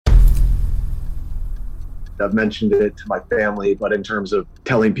I've mentioned it to my family, but in terms of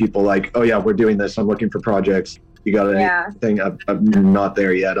telling people like, oh yeah, we're doing this, I'm looking for projects, you got anything, I'm not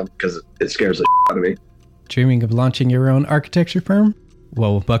there yet because it scares the out of me. Dreaming of launching your own architecture firm?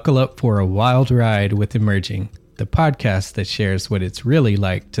 Well, buckle up for a wild ride with Emerging, the podcast that shares what it's really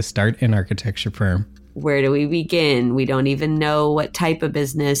like to start an architecture firm. Where do we begin? We don't even know what type of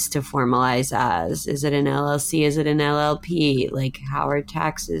business to formalize as. Is it an LLC? Is it an LLP? Like, how are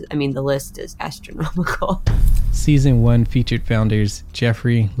taxes? I mean, the list is astronomical. Season 1 featured founders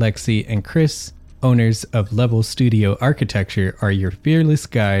Jeffrey, Lexi, and Chris, owners of Level Studio Architecture, are your fearless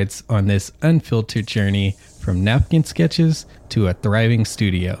guides on this unfiltered journey from napkin sketches to a thriving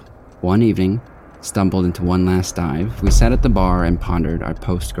studio. One evening, stumbled into one last dive, we sat at the bar and pondered our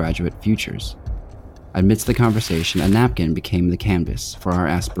postgraduate futures. Amidst the conversation, a napkin became the canvas for our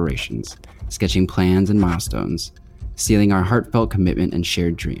aspirations, sketching plans and milestones, sealing our heartfelt commitment and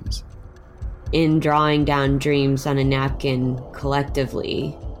shared dreams. In drawing down dreams on a napkin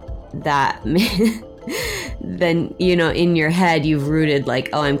collectively, that then, you know, in your head, you've rooted like,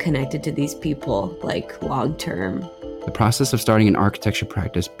 oh, I'm connected to these people, like long term. The process of starting an architecture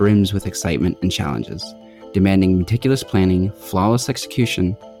practice brims with excitement and challenges, demanding meticulous planning, flawless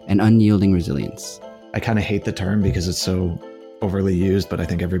execution, and unyielding resilience. I kind of hate the term because it's so overly used, but I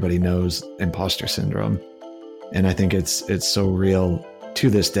think everybody knows imposter syndrome. And I think it's so real to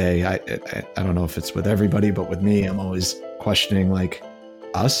this day. I don't know if it's with everybody, but with me, I'm always questioning like,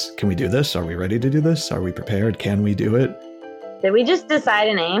 us? Can we do this? Are we ready to do this? Are we prepared? Can we do it? Did we just decide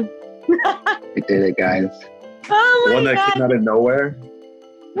a name? We did it, guys. Oh my One God. that came out of nowhere.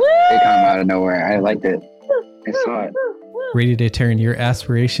 Woo! It came out of nowhere. I liked it. I saw it. Ready to turn your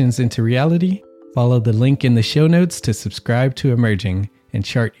aspirations into reality? Follow the link in the show notes to subscribe to Emerging and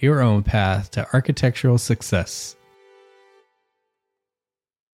chart your own path to architectural success.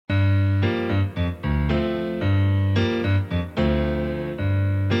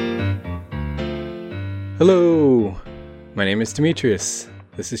 Hello, my name is Demetrius.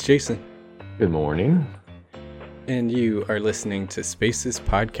 This is Jason. Good morning. And you are listening to Spaces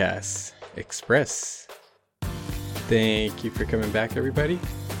Podcast Express. Thank you for coming back, everybody.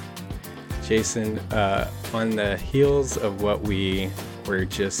 Jason, on the heels of what we were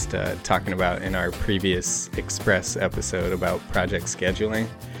just talking about in our previous Express episode about project scheduling,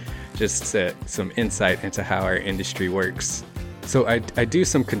 just some insight into how our industry works. So I do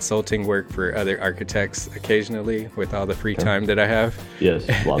some consulting work for other architects occasionally with all the free time that I have. Yes,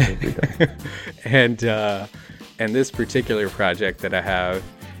 lots of free time. And this particular project that I have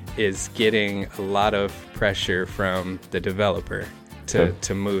is getting a lot of pressure from the developer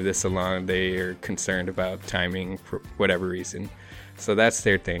to move this along. They are concerned about timing for whatever reason. So that's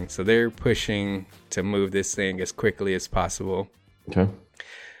their thing. So they're pushing to move this thing as quickly as possible. Okay.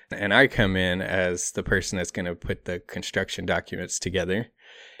 And I come in as the person that's going to put the construction documents together.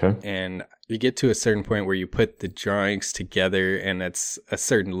 Okay. And you get to a certain point where you put the drawings together, and it's a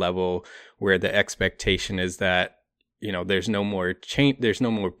certain level where the expectation is that, you know, there's no more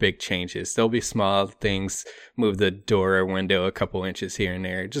big changes. There'll be small things, move the door or window a couple inches here and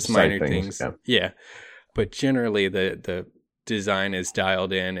there, just minor things. Yeah. But generally the design is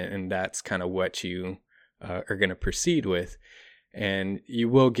dialed in, and that's kind of what you are going to proceed with. And you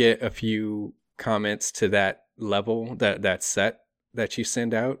will get a few comments to that level, that set that you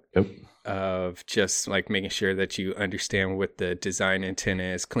send out. Yep. Of just like making sure that you understand what the design intent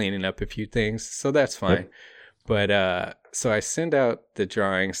is, cleaning up a few things. So that's fine. Yep. But so I send out the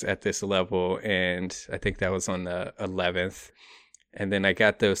drawings at this level, and I think that was on the 11th. And then I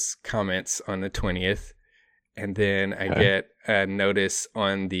got those comments on the 20th. And then I get a notice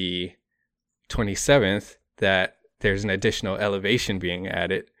on the 27th that there's an additional elevation being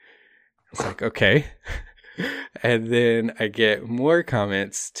added. It's like, okay. And then I get more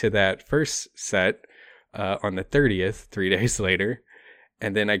comments to that first set on the 30th, 3 days later.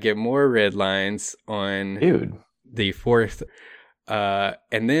 And then I get more red lines on the 4th.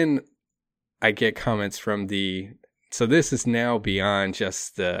 And then I get comments from so this is now beyond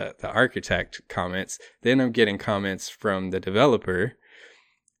just the architect comments. Then I'm getting comments from the developer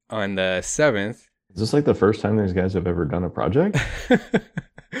on the 7th. Is this like the first time these guys have ever done a project?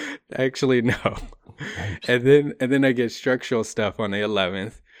 Actually, no. And then I get structural stuff on the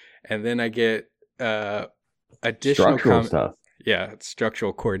 11th, and then I get additional structural stuff. Yeah,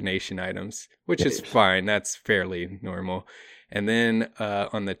 structural coordination items, which is fine. That's fairly normal. And then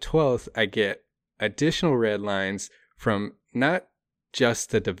on the 12th, I get additional red lines from not just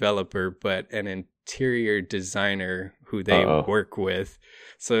the developer, but an interior designer who they work with.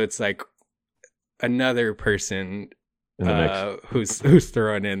 So it's like another person in the mix. who's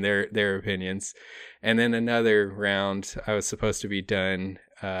throwing in their opinions. And then another round, I was supposed to be done,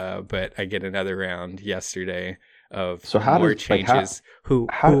 but I get another round yesterday of So how more does like changes.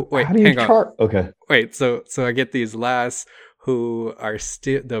 how Wait, do you hang on. chart? Okay. Wait, so I get these last who are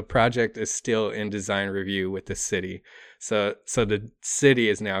still, the project is still in design review with the city. So the city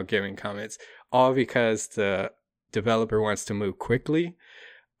is now giving comments, all because the developer wants to move quickly.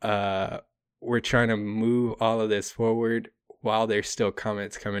 We're trying to move all of this forward while there's still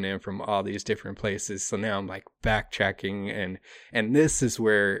comments coming in from all these different places. So now I'm like backtracking, and this is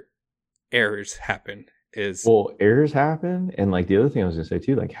where errors happen. Well, errors happen, and like the other thing I was gonna say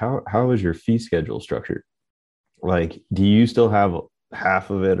too, like how is your fee schedule structured? Like, do you still have half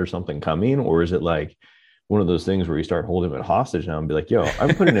of it or something coming, or is it like one of those things where you start holding it hostage now and be like, yo,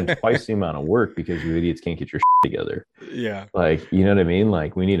 I'm putting in twice the amount of work because you idiots can't get your shit together. Yeah. Like, you know what I mean?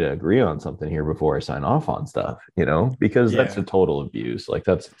 Like, we need to agree on something here before I sign off on stuff, because that's a total abuse. Like,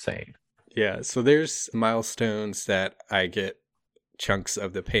 that's insane. Yeah. So there's milestones that I get chunks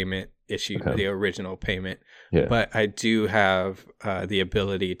of the payment issued, the original payment. Yeah. But I do have the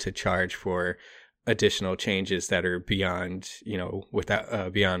ability to charge for additional changes that are beyond,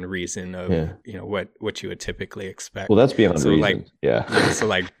 without beyond reason of, what you would typically expect. Well, that's beyond reason. Like, yeah.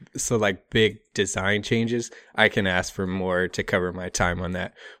 So like big design changes, I can ask for more to cover my time on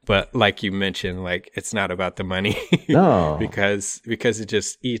that. But like you mentioned, like it's not about the money. No. because it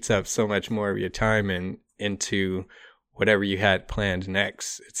just eats up so much more of your time and into whatever you had planned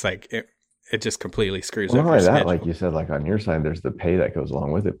next. It's like it just completely screws up Not your only that, schedule. like you said, like on your side, there's the pay that goes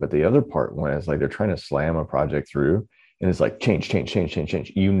along with it. But the other part, when it's like they're trying to slam a project through and it's like change.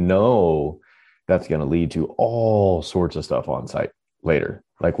 That's going to lead to all sorts of stuff on site later.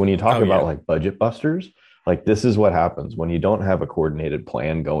 Like when you talk about like budget busters, like this is what happens when you don't have a coordinated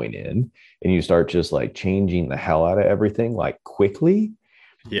plan going in and you start just like changing the hell out of everything like quickly.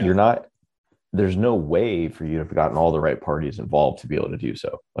 There's no way for you to have gotten all the right parties involved to be able to do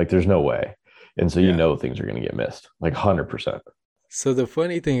so. Like there's no way. And so things are going to get missed, like 100%. So the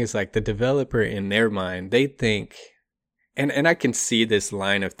funny thing is like the developer in their mind, they think, and I can see this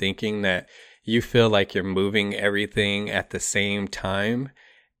line of thinking that you feel like you're moving everything at the same time.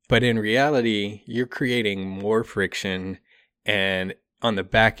 But in reality, you're creating more friction, and on the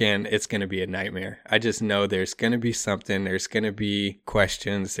back end, it's going to be a nightmare. I just know there's going to be something. There's going to be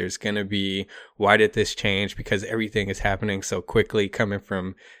questions. There's going to be, why did this change? Because everything is happening so quickly, coming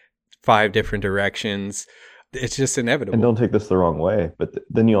from 5 different directions. It's just inevitable. And don't take this the wrong way, but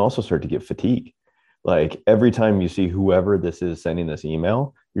then you also start to get fatigue. Like every time you see whoever this is sending this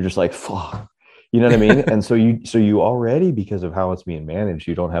email, you're just like, fuck. You know what I mean? And so you already, because of how it's being managed,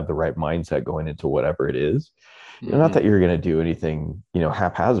 you don't have the right mindset going into whatever it is. Not that you're going to do anything,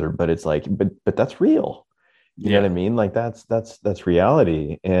 haphazard, but it's like, but that's real. You know what I mean? Like that's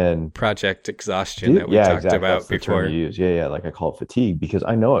reality. And project exhaustion that we talked about that's the before. Term you use. Yeah. Like I call it fatigue because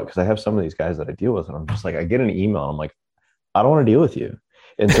I know it, because I have some of these guys that I deal with and I'm just like, I get an email. I'm like, I don't want to deal with you.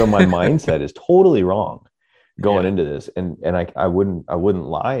 And so my mindset is totally wrong going into this. And I wouldn't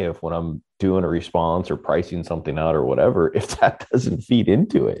lie if when I'm doing a response or pricing something out or whatever, if that doesn't feed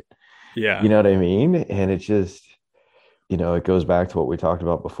into it. Yeah. You know what I mean? And it just, it goes back to what we talked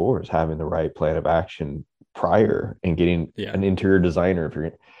about before, is having the right plan of action prior and getting an interior designer. If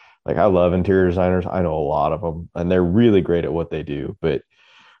you're like, I love interior designers. I know a lot of them and they're really great at what they do, but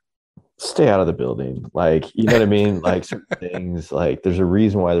stay out of the building. Like, you know what I mean? Like certain things, like there's a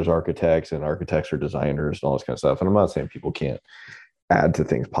reason why there's architects and architects are designers and all this kind of stuff. And I'm not saying people can't add to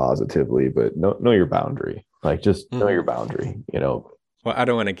things positively, but know your boundary. Like just know your boundary, Well, I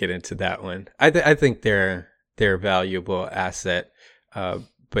don't want to get into that one. I think they're a valuable asset,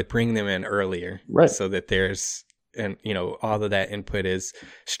 but bring them in earlier, right? So that there's, and all of that input is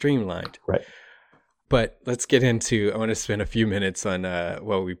streamlined, right? But let's get into. I want to spend a few minutes on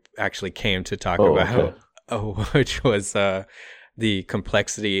what we actually came to talk about, which was the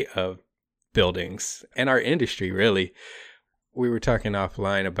complexity of buildings and our industry. Really, we were talking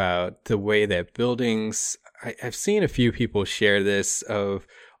offline about the way that buildings. I've seen a few people share this of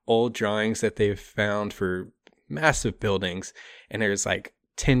old drawings that they've found for massive buildings, and there's like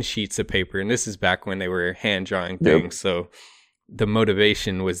 10 sheets of paper, and this is back when they were hand drawing things. So the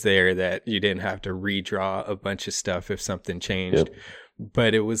motivation was there that you didn't have to redraw a bunch of stuff if something changed.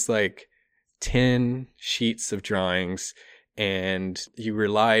 But it was like 10 sheets of drawings, and you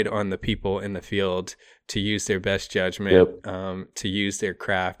relied on the people in the field to use their best judgment, to use their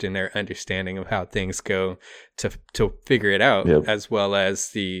craft and their understanding of how things go to figure it out, as well as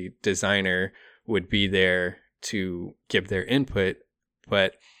the designer would be there to give their input.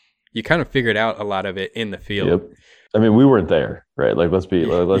 But you kind of figured out a lot of it in the field. Yep. I mean, we weren't there, right? Like, let's be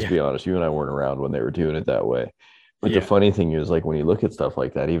honest. You and I weren't around when they were doing it that way. But the funny thing is, like, when you look at stuff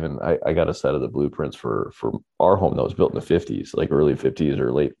like that, even I got a set of the blueprints for our home that was built in the 50s, like early 50s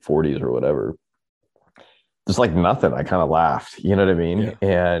or late 40s or whatever. Just like nothing. I kind of laughed, you know what I mean?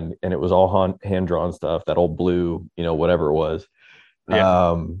 Yeah. And it was all hand drawn stuff, that old blue, you know, whatever it was.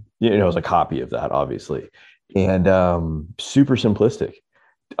 Yeah. You know, it was a copy of that, obviously. And super simplistic.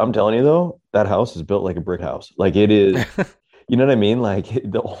 I'm telling you though, that house is built like a brick house. Like it is, you know what I mean? Like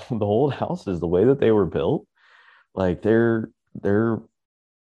the old houses, the way that they were built, like they're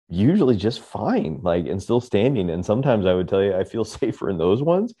usually just fine, like, and still standing. And sometimes I would tell you, I feel safer in those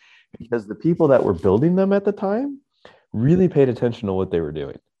ones because the people that were building them at the time really paid attention to what they were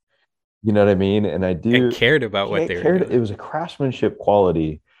doing. You know what I mean? And cared about what they were doing. It was a craftsmanship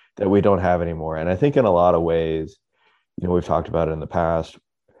quality that we don't have anymore. And I think in a lot of ways, you know, we've talked about it in the past,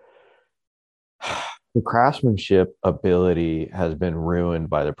 the craftsmanship ability has been ruined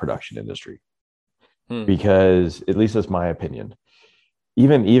by the production industry. Because, at least that's my opinion,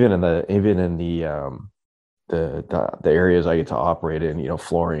 even in the areas I get to operate in, you know,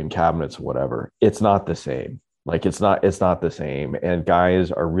 flooring, cabinets, whatever, it's not the same. Like it's not the same. And guys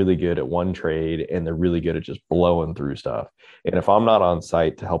are really good at one trade and they're really good at just blowing through stuff. And if I'm not on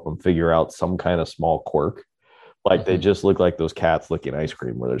site to help them figure out some kind of small quirk, like they just look like those cats licking ice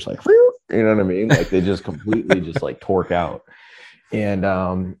cream where they're just like, you know what I mean? Like they just completely just like torque out. And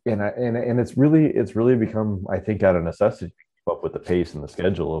it's really become, I think, out of necessity to keep up with the pace and the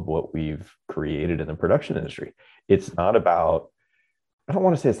schedule of what we've created in the production industry. It's not about, I don't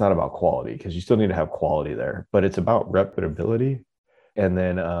want to say it's not about quality, because you still need to have quality there, but it's about reputability and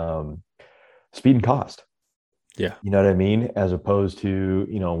then speed and cost. Yeah. You know what I mean? As opposed to,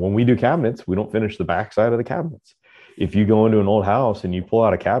 you know, when we do cabinets, we don't finish the backside of the cabinets. If you go into an old house and you pull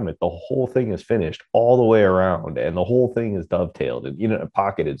out a cabinet, the whole thing is finished all the way around and the whole thing is dovetailed and, you know,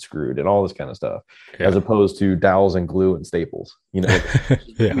 pocketed, screwed and all this kind of stuff, as opposed to dowels and glue and staples, you know.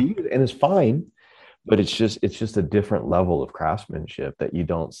 And it's fine, but it's just a different level of craftsmanship that you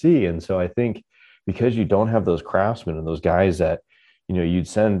don't see. And so I think because you don't have those craftsmen and those guys that, you know, you'd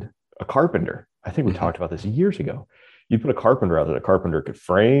send a carpenter. I think we talked about this years ago. You put a carpenter out there. The carpenter could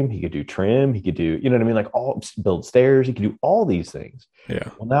frame, he could do trim, he could do, you know what I mean? Like build stairs, he could do all these things. Yeah.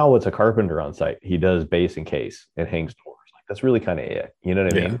 Well, now it's a carpenter on site. He does base and case and hangs doors. Like that's really kind of it. You know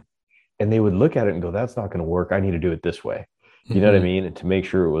what I mean? And they would look at it and go, that's not going to work. I need to do it this way. You know what I mean? And to make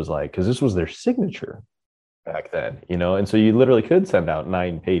sure it was like, because this was their signature back then, you know? And so you literally could send out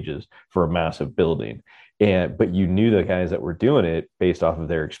 9 pages for a massive building. But you knew the guys that were doing it based off of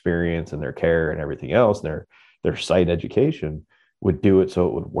their experience and their care and everything else, and their site education would do it so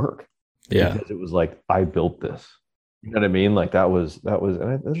it would work. Yeah. Because it was like, I built this. You know what I mean? Like that was,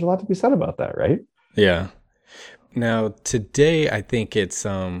 and there's a lot to be said about that, right? Yeah. Now today, I think it's,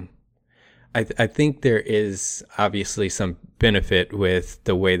 I think there is obviously some benefit with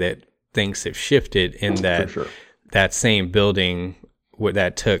the way that things have shifted in that that same building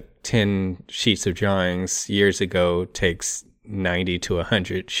that took 10 sheets of drawings years ago takes 90 to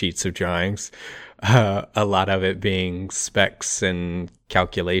 100 sheets of drawings. A lot of it being specs and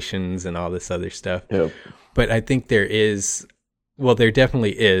calculations and all this other stuff. Yep. But I think there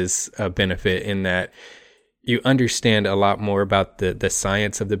definitely is a benefit in that you understand a lot more about the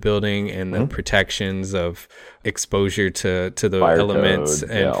science of the building and the protections of exposure to the fire elements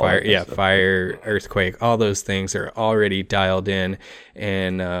code, and fire, earthquake, all those things are already dialed in,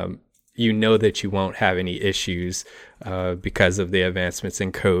 and you know that you won't have any issues because of the advancements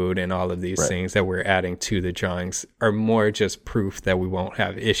in code and all of these things that we're adding to the drawings are more just proof that we won't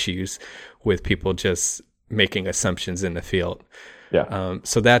have issues with people just making assumptions in the field. Yeah.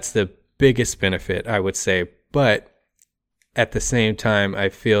 So that's the biggest benefit, I would say. But at the same time, I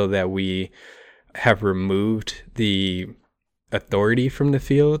feel that we have removed the authority from the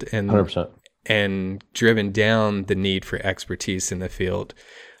field and 100%. And driven down the need for expertise in the field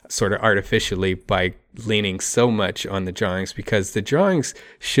sort of artificially by leaning so much on the drawings, because the drawings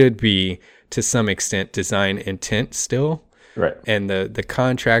should be to some extent design intent still. Right. And the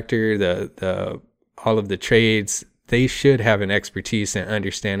contractor, the all of the trades, they should have an expertise and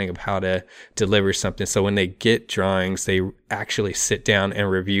understanding of how to deliver something. So when they get drawings, they actually sit down and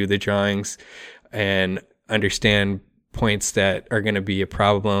review the drawings and understand points that are going to be a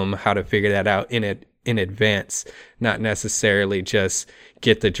problem, how to figure that out in advance, not necessarily just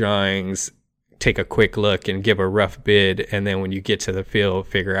get the drawings, take a quick look and give a rough bid, and then when you get to the field,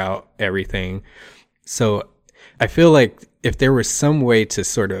 figure out everything. So I feel like if there was some way to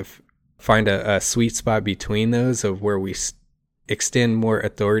sort of find a sweet spot between those of where we extend more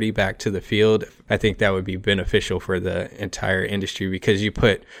authority back to the field, I think that would be beneficial for the entire industry, because you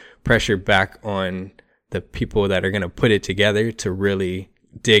put pressure back on the people that are going to put it together to really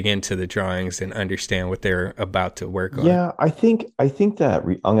dig into the drawings and understand what they're about to work on. Yeah, I think that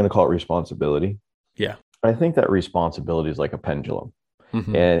I'm going to call it responsibility. Yeah. I think that responsibility is like a pendulum.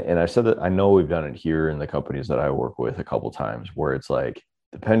 Mm-hmm. And I said that I know we've done it here in the companies that I work with a couple times, where it's like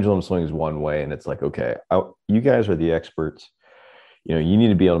the pendulum swings one way and it's like, okay, you guys are the experts. You know, you need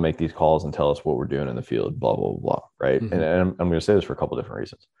to be able to make these calls and tell us what we're doing in the field, blah, blah, blah. Right. Mm-hmm. And I'm going to say this for a couple different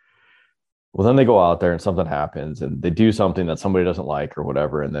reasons. Well, then they go out there and something happens and they do something that somebody doesn't like or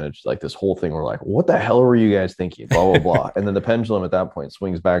whatever. And then it's like this whole thing. We're like, what the hell were you guys thinking? Blah, blah, blah. And then the pendulum at that point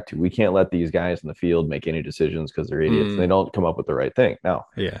swings back to, we can't let these guys in the field make any decisions because they're idiots. They don't come up with the right thing. Now,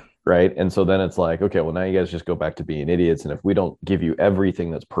 yeah. Right. And so then it's like, okay, well, now you guys just go back to being idiots. And if we don't give you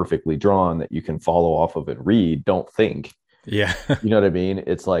everything that's perfectly drawn that you can follow off of and read, don't think. Yeah. You know what I mean?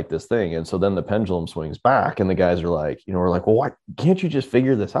 It's like this thing. And so then the pendulum swings back and the guys are like, you know, we're like, well, why can't you just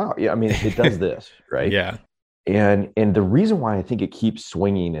figure this out? Yeah. I mean, it does this, right? Yeah. And the reason why I think it keeps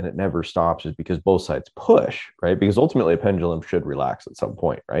swinging and it never stops is because both sides push, right? Because ultimately a pendulum should relax at some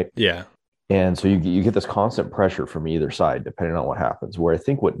point, right? Yeah. And so you get this constant pressure from either side, depending on what happens, where I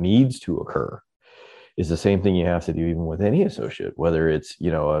think what needs to occur is the same thing you have to do even with any associate, whether it's,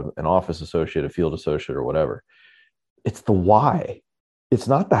 you know, an office associate, a field associate, or whatever. It's the why. It's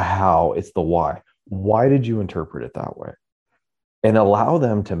not the how, it's the why. Why did you interpret it that way? And allow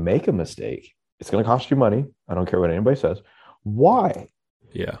them to make a mistake. It's going to cost you money. I don't care what anybody says. Why?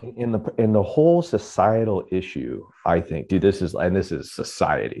 Yeah. In the whole societal issue, I think, dude, this is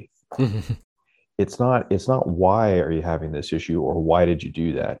society. It's not why are you having this issue or why did you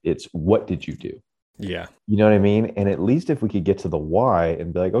do that? It's what did you do? Yeah. You know what I mean? And at least if we could get to the why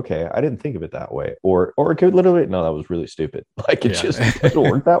and be like, okay, I didn't think of it that way. Or it could literally, no, that was really stupid. Like it just doesn't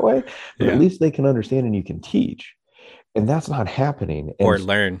work that way. But at least they can understand and you can teach. And that's not happening. And or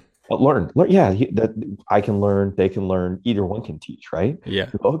learn. Learn. Yeah. That I can learn, they can learn, either one can teach, right? Yeah.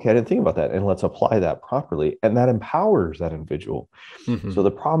 Okay, I didn't think about that. And let's apply that properly. And that empowers that individual. Mm-hmm. So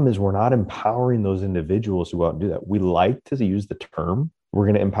the problem is we're not empowering those individuals to go out and do that. We like to use the term, we're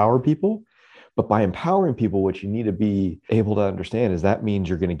going to empower people. But by empowering people, what you need to be able to understand is that means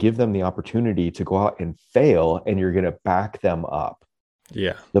you're going to give them the opportunity to go out and fail and you're going to back them up.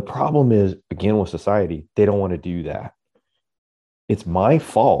 Yeah. The problem is, again, with society, they don't want to do that. It's my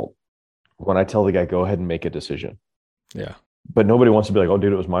fault when I tell the guy, go ahead and make a decision. Yeah. But nobody wants to be like, oh,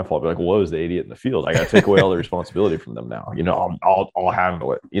 dude, it was my fault. Be like, well, I was the idiot in the field. I got to take away all the responsibility from them now. You know, I'll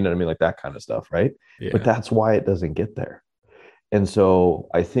handle it. You know what I mean? Like that kind of stuff, right? Yeah. But that's why it doesn't get there. And so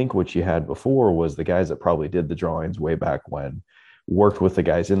I think what you had before was the guys that probably did the drawings way back when worked with the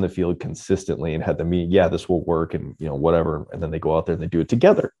guys in the field consistently and had them meet, yeah, this will work and, you know, whatever. And then they go out there and they do it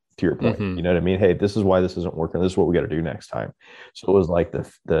together, to your point. Mm-hmm. You know what I mean? Hey, this is why this isn't working. This is what we got to do next time. So it was like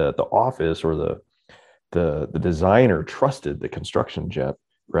the office or the designer trusted the construction jet,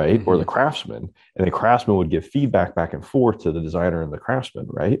 right? Mm-hmm. Or the craftsman, and the craftsman would give feedback back and forth to the designer and the craftsman,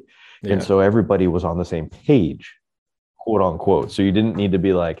 right? Yeah. And so everybody was on the same page, quote unquote. So you didn't need to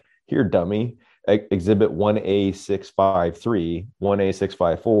be like, here, dummy, exhibit 1A653,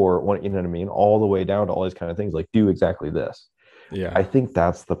 1A654, one, you know what I mean? All the way down to all these kind of things, like do exactly this. Yeah. I think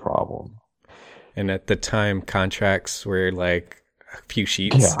that's the problem. And at the time, contracts were like a few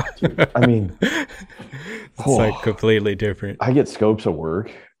sheets. Yeah. Dude, I mean, it's like completely different. I get scopes of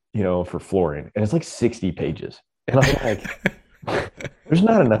work, you know, for flooring, and it's like 60 pages. And I'm like, there's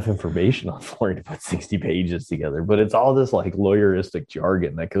not enough information on flooring to put 60 pages together, but it's all this like lawyeristic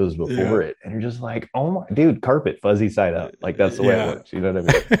jargon that goes before it. And you're just like, oh my dude, carpet fuzzy side up. Like that's the way it works. You know what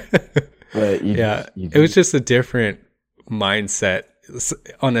I mean? But it was just a different mindset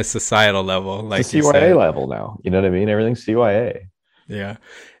on a societal level. Like it's a CYA level now. You know what I mean? Everything's CYA. Yeah.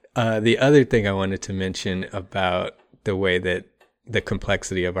 The other thing I wanted to mention about the way that the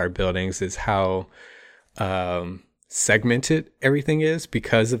complexity of our buildings is how segmented everything is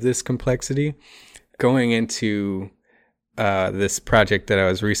because of this complexity. Going into this project that I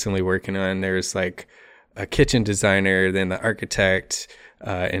was recently working on, there's like a kitchen designer, then the architect,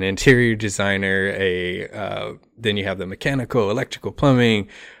 an interior designer, then you have the mechanical, electrical, plumbing,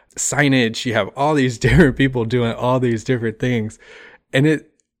 signage. You have all these different people doing all these different things. And it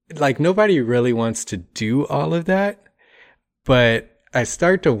like nobody really wants to do all of that. But I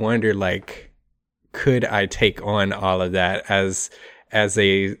start to wonder, like, could I take on all of that as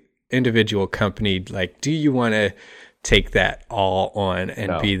a individual company? Like, do you want to take that all on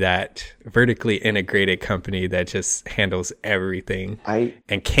and be that vertically integrated company that just handles everything?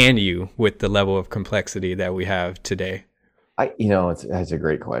 And can you with the level of complexity that we have today? It's a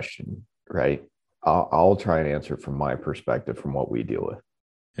great question, right? I'll try and answer from my perspective, from what we deal with.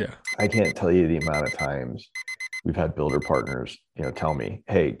 Yeah. I can't tell you the amount of times we've had builder partners, tell me,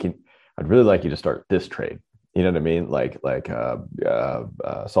 hey, I'd really like you to start this trade. You know what I mean? Like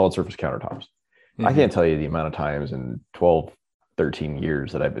solid surface countertops. Mm-hmm. I can't tell you the amount of times in 12, 13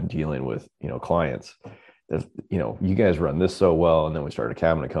 years that I've been dealing with, clients that, you guys run this so well. And then we started a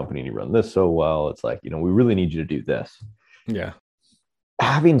cabinet company and you run this so well. It's like, we really need you to do this. Yeah.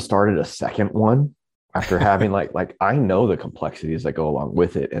 Having started a second one after having like I know the complexities that go along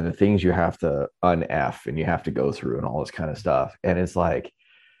with it and the things you have to un-F and you have to go through and all this kind of stuff. And it's like,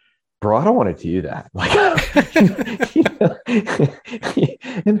 bro, I don't want to do that. Like,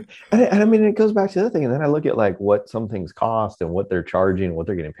 and I mean, it goes back to the other thing. And then I look at like what some things cost and what they're charging, what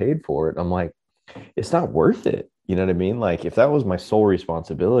they're getting paid for it. And I'm like, it's not worth it. You know what I mean? Like if that was my sole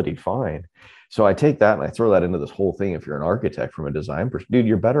responsibility, fine. So I take that and I throw that into this whole thing. If you're an architect from a design perspective, dude,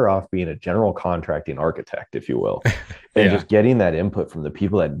 you're better off being a general contracting architect, if you will, and just getting that input from the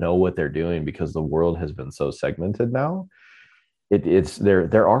people that know what they're doing, because the world has been so segmented now. It's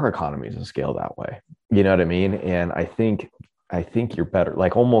there are economies of scale that way. You know what I mean? And I think you're better,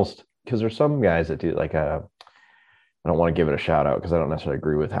 like almost, because there's some guys that do like I don't want to give it a shout out because I don't necessarily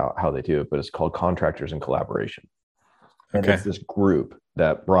agree with how they do it, but it's called Contractors in Collaboration. And it's this group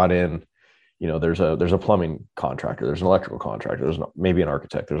that brought in, there's a plumbing contractor, there's an electrical contractor, there's maybe an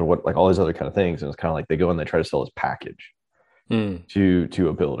architect, there's like all these other kind of things. And it's kind of like they go and they try to sell this package to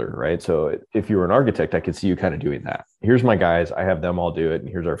a builder, right? So if you were an architect, I could see you kind of doing that. Here's my guys, I have them all do it, and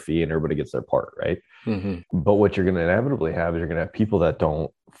here's our fee, and everybody gets their part, right? Mm-hmm. But what you're going to inevitably have is you're going to have people that don't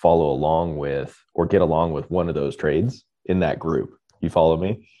follow along with or get along with one of those trades in that group. You follow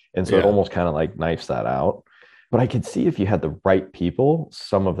me? And so it almost kind of like knifes that out. But I could see if you had the right people,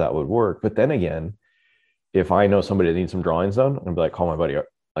 some of that would work. But then again, if I know somebody that needs some drawings done, I'm like, call my buddy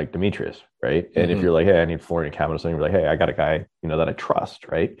like Demetrius, right? And if you're like, hey, I need flooring and cabinets, and you're like, hey, I got a guy, that I trust,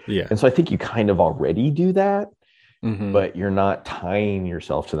 right? Yeah. And so I think you kind of already do that, but you're not tying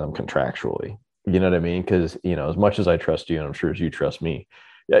yourself to them contractually. You know what I mean? Because, as much as I trust you, and I'm sure as you trust me,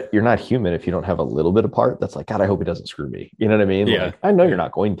 you're not human if you don't have a little bit of part that's like, God, I hope he doesn't screw me. You know what I mean? Yeah. Like, I know you're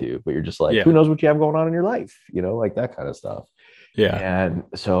not going to, but you're just like, who knows what you have going on in your life? Like that kind of stuff. Yeah. And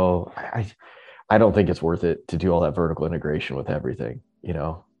so I don't think it's worth it to do all that vertical integration with everything.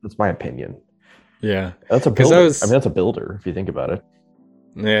 That's my opinion. Yeah. That's a builder. That's a builder if you think about it.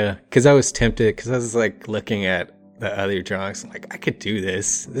 Yeah. Because I was tempted, because I was like looking at the other drawings. I'm like, I could do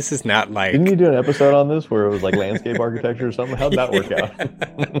this. This is not like. Didn't you do an episode on this where it was like landscape architecture or something? How'd that work out?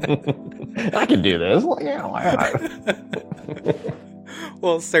 I can do this. Like, why not?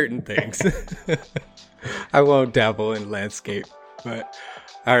 Well, certain things. I won't dabble in landscape, but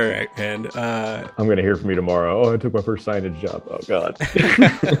all right, man. I'm gonna hear from you tomorrow. Oh, I took my first signage job. Oh God.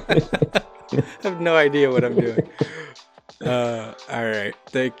 I have no idea what I'm doing. All right.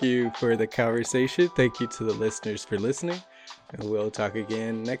 Thank you for the conversation. Thank you to the listeners for listening. And we'll talk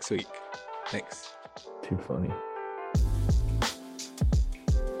again next week. Thanks. Too funny.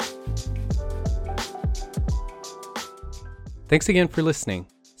 Thanks again for listening.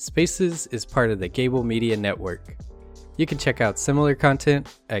 Spaces is part of the Gable Media Network. You can check out similar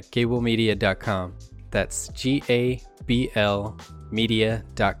content at gablemedia.com. That's GABL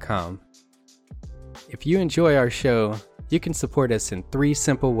media.com. If you enjoy our show, you can support us in 3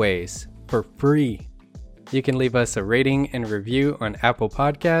 simple ways for free. You can leave us a rating and review on Apple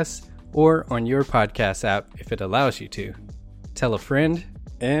Podcasts or on your podcast app if it allows you to. Tell a friend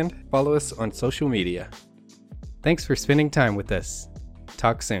and follow us on social media. Thanks for spending time with us.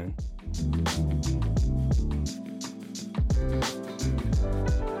 Talk soon.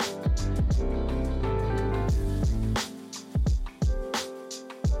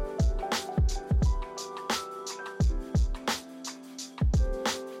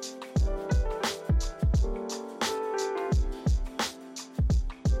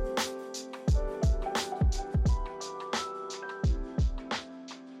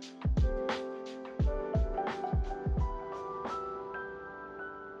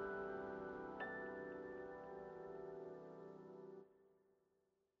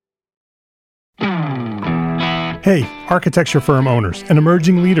 Hey, architecture firm owners and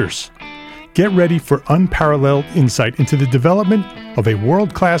emerging leaders. Get ready for unparalleled insight into the development of a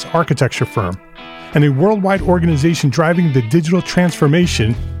world-class architecture firm and a worldwide organization driving the digital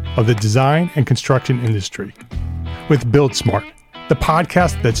transformation of the design and construction industry. With Build Smart, the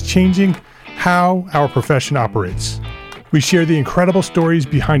podcast that's changing how our profession operates. We share the incredible stories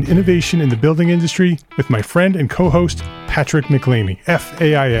behind innovation in the building industry with my friend and co-host, Patrick McLaney,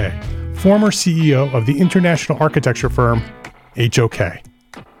 FAIA, former CEO of the international architecture firm HOK.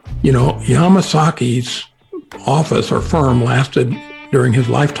 You know, Yamasaki's office or firm lasted during his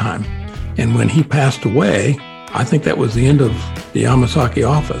lifetime. And when he passed away, I think that was the end of the Yamasaki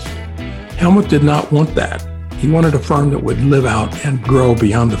office. Helmut did not want that. He wanted a firm that would live out and grow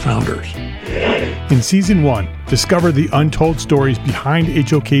beyond the founders. In Season 1, discover the untold stories behind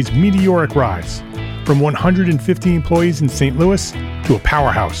HOK's meteoric rise, from 150 employees in St. Louis to a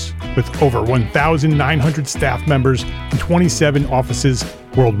powerhouse with over 1,900 staff members and 27 offices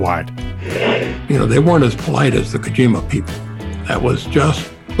worldwide. You know, they weren't as polite as the Kojima people. That was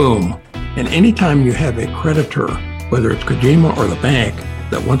just boom. And anytime you have a creditor, whether it's Kojima or the bank,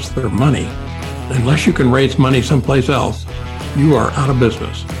 that wants their money, unless you can raise money someplace else, you are out of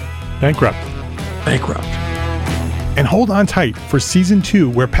business. Bankrupt. And hold on tight for Season 2,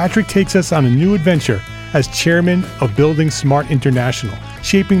 where Patrick takes us on a new adventure as chairman of Building Smart International,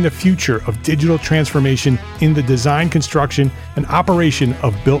 shaping the future of digital transformation in the design, construction, and operation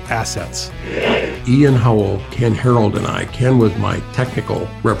of built assets. Ian Howell, Ken Harold, and I, Ken was my technical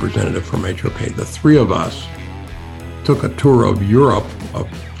representative from HOK. The three of us took a tour of Europe of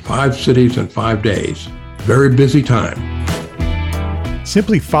 5 cities in 5 days. Very busy time.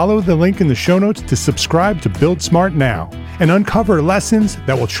 Simply follow the link in the show notes to subscribe to Build Smart now and uncover lessons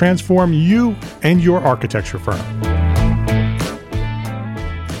that will transform you and your architecture firm.